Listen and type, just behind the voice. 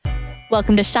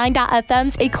Welcome to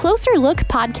Shine.fm's A Closer Look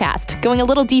podcast, going a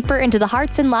little deeper into the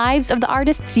hearts and lives of the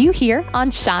artists you hear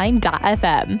on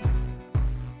Shine.fm.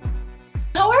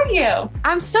 How are you?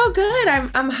 I'm so good.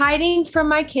 I'm hiding from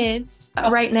my kids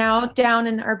right now down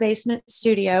in our basement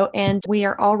studio, and we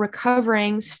are all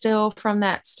recovering still from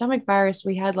that stomach virus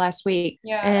we had last week.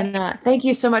 Yeah. And thank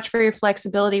you so much for your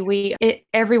flexibility.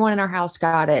 Everyone in our house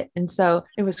got it, and so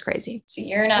it was crazy. So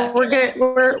you're not. We're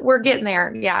good. We're getting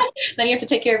there. Yeah. Then you have to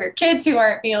take care of your kids who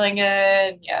aren't feeling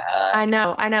good. Yeah. I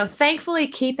know. Thankfully,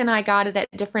 Keith and I got it at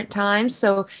different times,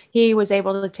 so he was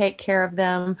able to take care of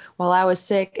them while I was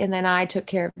sick, and then I took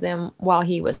care of them while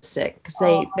he was sick because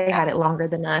they had it longer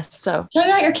than us. So tell me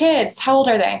about your kids. How old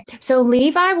are they? So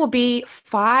Levi will be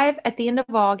 5 at the end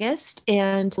of August,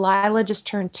 and Lila just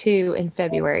turned 2 in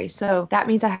February. So that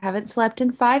means I haven't slept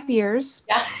in 5 years.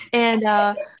 Yeah.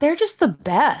 And they're just the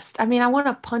best. I mean, I want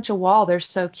to punch a wall. They're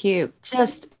so cute.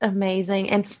 Just amazing.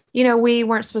 And we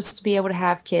weren't supposed to be able to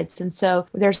have kids. And so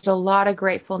there's a lot of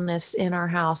gratefulness in our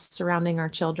house surrounding our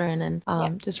children,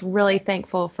 and just really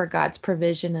thankful for God's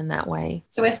provision in that way.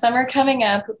 So with summer coming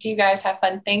up, do you guys have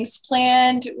fun things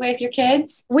planned with your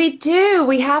kids? We do.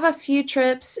 We have a few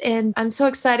trips, and I'm so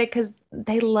excited because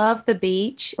they love the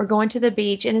beach. We're going to the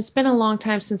beach, and it's been a long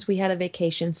time since we had a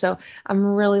vacation. So I'm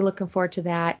really looking forward to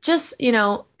that. Just,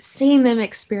 seeing them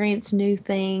experience new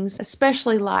things,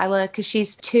 especially Lila, because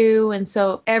she's 2. And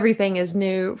so everything is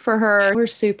new for her. We're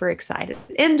super excited,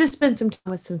 and to spend some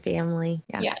time with some family.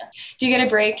 Yeah. Do you get a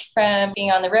break from being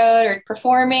on the road or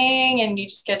performing, and you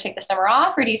just get to take the summer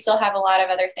off, or do you still have a lot of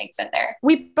other things in there?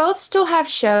 We both still have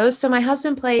shows. So my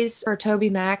husband plays for Toby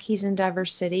Mac. He's in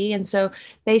Diverse City. And so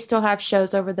they still have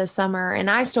shows over the summer, and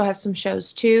I still have some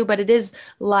shows too, but it is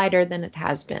lighter than it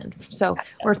has been. So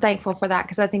we're thankful for that,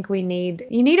 because I think you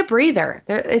need a breather.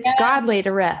 It's godly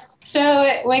to rest.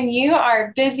 So when you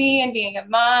are busy and being a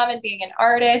mom and being an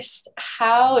artist,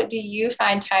 how do you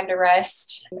find time to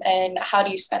rest, and how do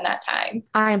you spend that time?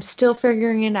 I am still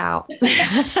figuring it out.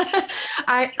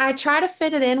 I try to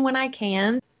fit it in when I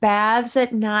can. Baths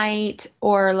at night,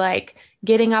 or like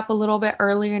getting up a little bit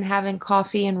earlier and having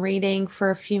coffee and reading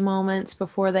for a few moments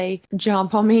before they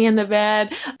jump on me in the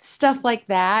bed, stuff like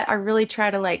that. I really try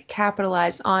to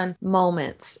capitalize on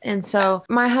moments. And so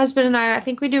my husband and I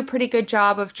think we do a pretty good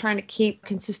job of trying to keep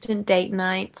consistent date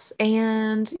nights.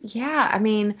 And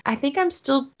I think I'm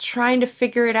still trying to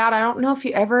figure it out. I don't know if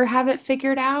you ever have it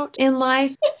figured out in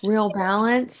life, real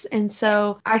balance. And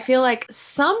so I feel like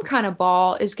some kind of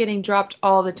ball is getting dropped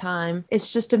all the time.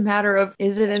 It's just a matter of,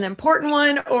 is it an important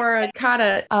one or a kind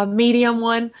of a medium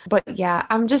one? But yeah,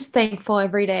 I'm just thankful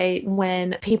every day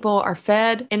when people are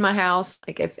fed in my house.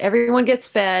 Like if everyone gets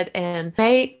fed and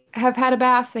may have had a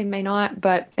bath, they may not,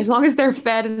 but as long as they're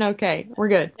fed and okay, we're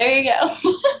good. There you go.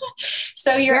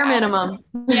 So your bare minimum.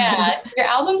 Your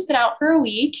album's been out for a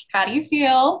week. How do you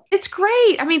feel? It's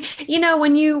great. I mean,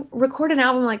 when you record an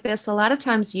album like this, a lot of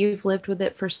times you've lived with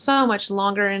it for so much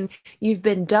longer, and you've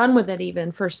been done with it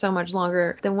even for so much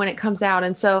longer than when it comes out.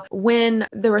 And so when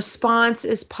the response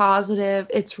is positive,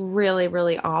 it's really,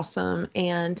 really awesome.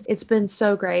 And it's been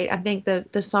so great. I think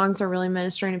the songs are really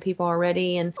ministering to people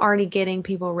already, and already getting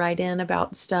people write in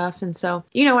about stuff. And so,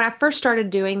 when I first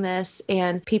started doing this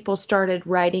and people started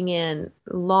writing in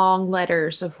long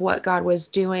letters of what God was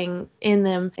doing in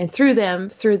them and through them,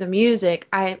 through the music,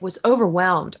 I was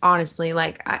overwhelmed, honestly,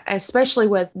 especially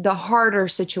with the harder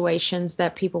situations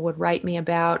that people would write me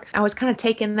about. I was kind of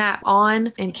taking that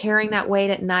on and carrying that weight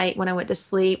at night when I went to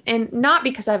sleep. And not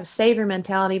because I have a savior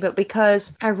mentality, but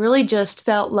because I really just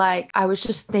felt like I was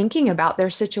just thinking about their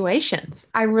situations.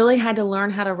 I really had to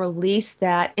learn how to release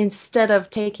that instead of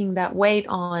taking that weight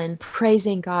on,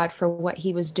 praising God for what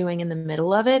he was doing in the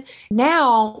middle of it.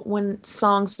 Now, when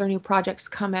songs or new projects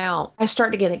come out, I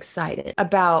start to get excited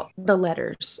about the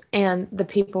letters and the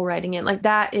people writing it.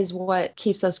 That is what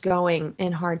keeps us going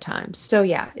in hard times. So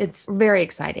yeah, it's very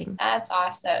exciting. That's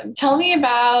awesome. Tell me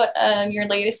about your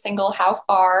latest single, How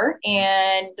Far,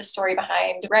 and the story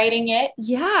behind writing it.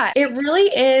 Yeah, it really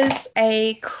is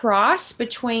a cross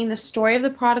between the story of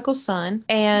the prodigal son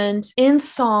and in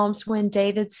Psalms when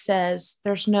David says,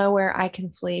 "There's nowhere I can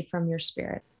flee from your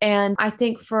spirit." And I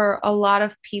think for a lot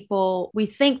of people, we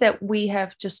think that we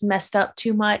have just messed up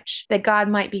too much, that God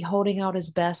might be holding out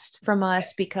his best from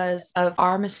us because of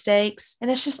our mistakes. And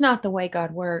it's just not the way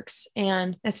God works.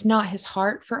 And it's not his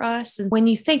heart for us. And when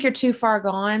you think you're too far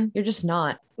gone, you're just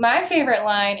not. My favorite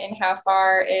line in How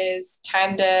Far is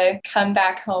 "Time to come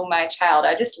back home, my child."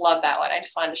 I just love that one. I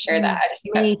just wanted to share that. I just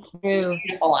think that's a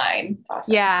beautiful line. It's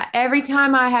awesome. Yeah. Every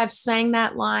time I have sang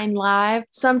that line live,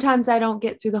 sometimes I don't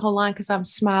get through the whole line because I'm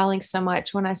smiling so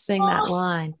much when I sing that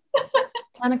line.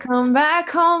 Time to come back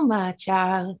home, my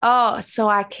child. Oh, so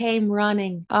I came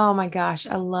running. Oh my gosh,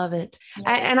 I love it.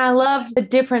 And I love the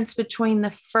difference between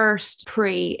the first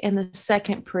pre and the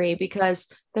second pre, because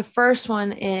the first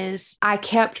one is I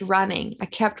kept running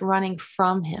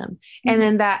from him. And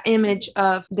then that image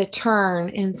of the turn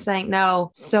and saying,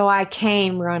 no, so I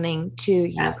came running to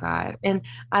you, God. And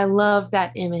I love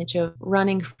that image of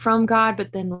running from God,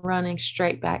 but then running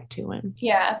straight back to him.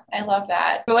 Yeah, I love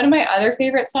that. But one of my other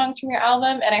favorite songs from your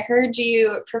album, and I heard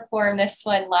you perform this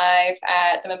one live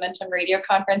at the Momentum Radio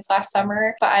Conference last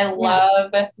summer, but I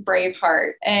love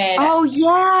Braveheart. And oh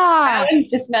yeah, that one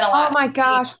just meant a lot. Oh my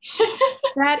gosh.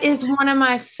 That is one of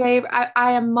my favorite.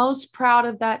 I am most proud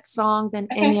of that song than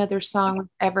any other song we've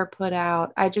ever put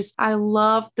out. I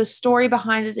love the story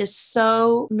behind it is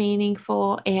so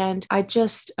meaningful. And I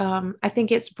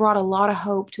think it's brought a lot of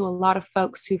hope to a lot of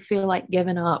folks who feel like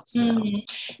giving up. So.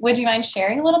 Would you mind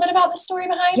sharing a little bit about the story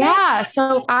behind it? Yeah.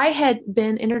 So I had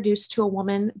been introduced to a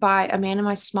woman by a man in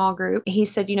my small group. He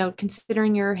said,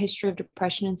 considering your history of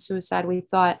depression and suicide, we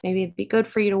thought maybe it'd be good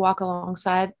for you to walk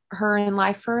alongside her in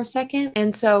life for a second.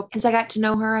 And so as I got to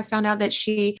know her, I found out that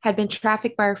she had been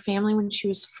trafficked by her family when she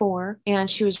was 4, and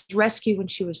she was rescued when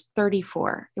she was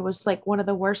 34. It was like one of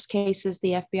the worst cases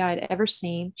the FBI had ever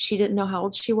seen. She didn't know how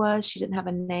old she was. She didn't have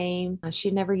a name.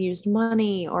 She'd never used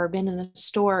money or been in a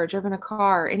store, or driven a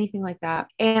car, or anything like that.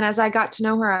 And as I got to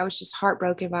know her, I was just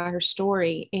heartbroken by her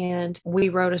story. And we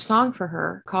wrote a song for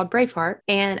her called Braveheart.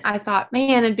 And I thought,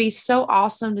 man, it'd be so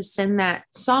awesome to send that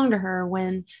song to her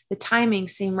when the timing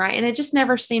seemed right. And it just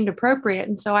never seemed appropriate.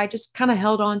 And so I just kind of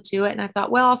held on to it. And I thought,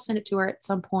 well, I'll send it to her at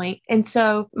some point. And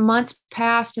so months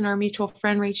passed and our mutual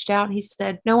friend reached out and he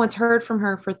said, no one's heard from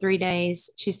her for 3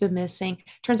 days. She's been missing.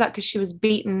 Turns out because she was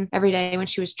beaten every day when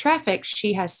she was trafficked,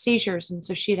 she has seizures. And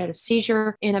so she'd had a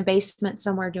seizure in a basement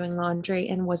somewhere doing laundry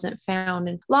and wasn't found.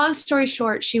 And long story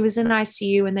short, she was in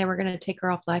ICU and they were going to take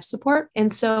her off life support.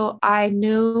 And so I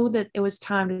knew that it was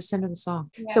time to send her the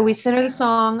song. Yeah. So we sent her the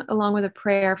song along with a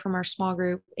prayer from our small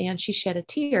group, and she shed a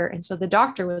tear. And so the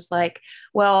doctor was like,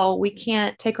 well, we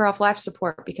can't take her off life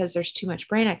support because there's too much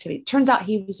brain activity. Turns out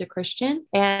he was a Christian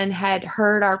and had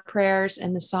heard our prayers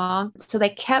and the song. So they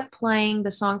kept playing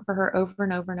the song for her over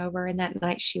and over and over. And that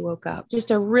night she woke up.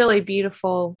 Just a really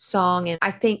beautiful song. And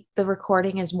I think the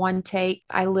recording is one take.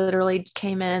 I literally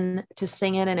came in to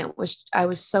sing it, and I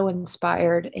was so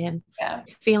inspired and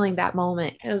feeling that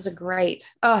moment. It was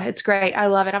it's great. I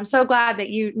love it. I'm so glad that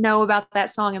you know about that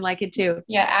song and like it too.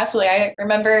 Yeah, absolutely. I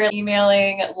remember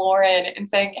emailing Lauren and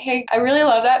saying, hey, I really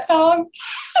love that song.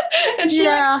 And she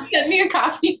sent me a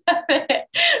copy of it.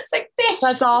 It's like, thanks.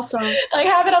 That's awesome. I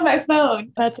have it on my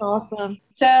phone. That's awesome.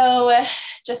 So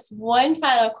just one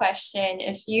final question.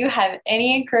 If you have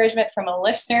any encouragement from a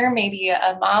listener, maybe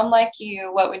a mom like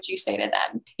you, what would you say to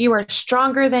them? You are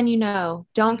stronger than you know.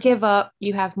 Don't give up.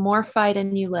 You have more fight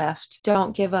in you left.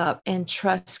 Don't give up and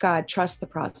trust God. Trust the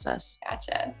process.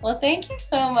 Gotcha. Well, thank you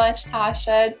so much,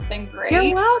 Tasha. It's been great.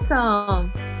 You're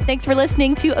welcome. Thanks for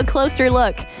listening to A Closer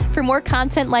Look. For more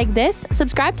content like this,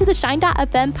 subscribe to the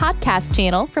Shine.fm podcast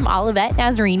channel from Olivet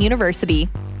Nazarene University.